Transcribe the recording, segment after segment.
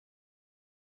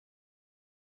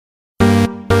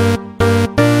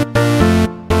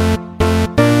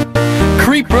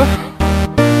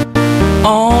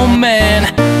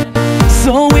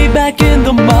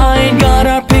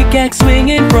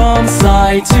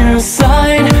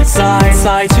side to side,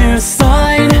 side to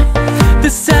side.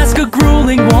 This task a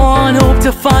grueling one, hope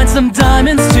to find some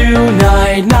diamonds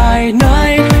tonight,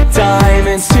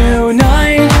 diamonds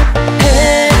tonight.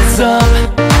 Heads up,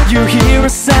 you hear a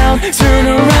sound, turn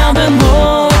around and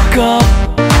look up.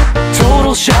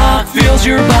 Total shock fills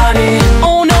your body,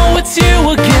 oh no, it's you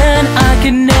again. I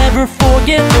can never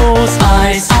forget those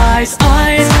eyes, eyes.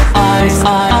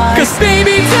 'Cause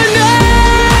baby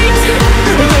tonight,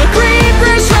 the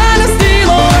creeper's trying to steal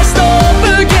our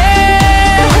stuff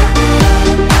again.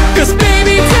 'Cause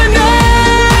baby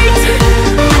tonight,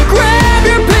 you grab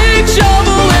your big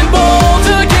shovel and bolt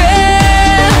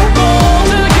again,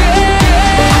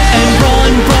 and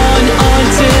run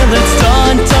until it's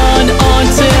done,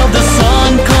 until the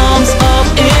sun comes up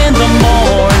in the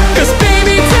morn. 'Cause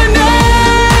baby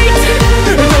tonight,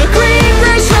 the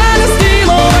creeper's trying to steal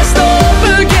our stuff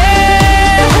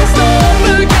again,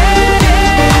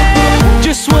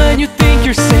 Just when you think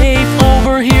you're safe,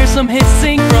 overhear some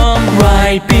hissing from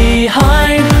right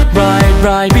behind,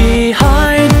 right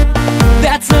behind.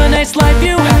 That's a nice life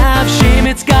you have, shame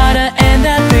it's gotta end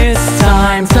at this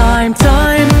time.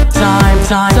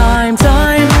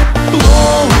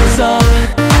 Blows up,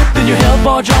 then your health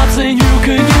bar drops and you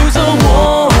could use a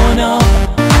one-up.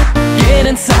 Get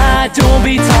inside, don't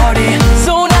be tardy,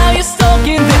 so now you're stuck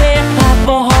in there. Half a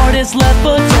heart is left,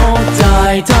 but don't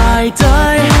die.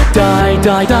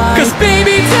 'Cause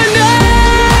baby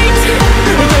tonight,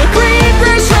 the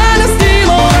creeper's trying to steal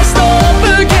our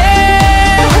stuff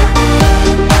again.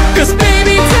 'Cause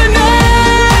baby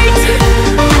tonight,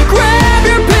 you grab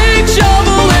your big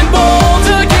shovel and bolt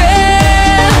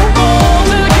again,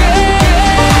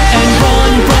 and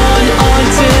run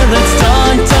until it's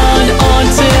done,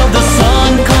 until the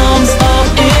sun comes up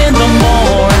in the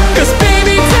morn. 'Cause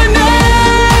baby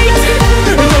tonight,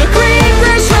 the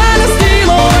creeper's trying to steal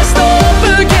our stuff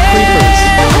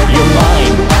again. You're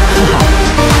mine.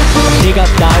 Dig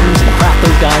up diamonds and craft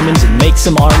those diamonds and make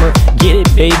some armor. Get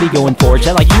it, baby, going forge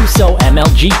that like you so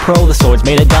MLG Pro. The sword's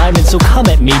made of diamonds, so come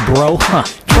at me, bro.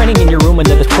 Training in your room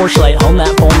under the torchlight, hone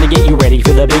that phone to get you ready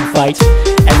for the big fight.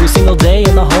 Every single day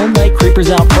in the home light, creepers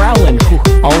out prowling.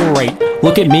 Alright,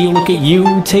 look at me, look at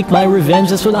you. Take my revenge,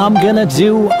 that's what I'm gonna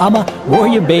do. I'm a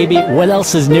warrior, baby, what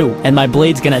else is new? And my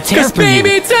blade's gonna tear for you. 'Cause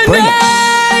baby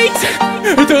tonight,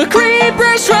 the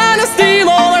creeper's trying to steal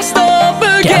all our stuff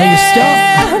again. Gather your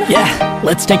stuff. Yeah,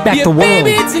 let's take back the world.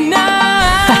 Baby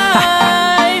tonight,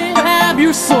 grab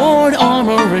your sword,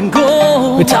 armor, and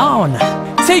gold. It's on.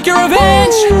 Take your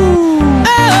revenge.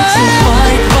 Oh.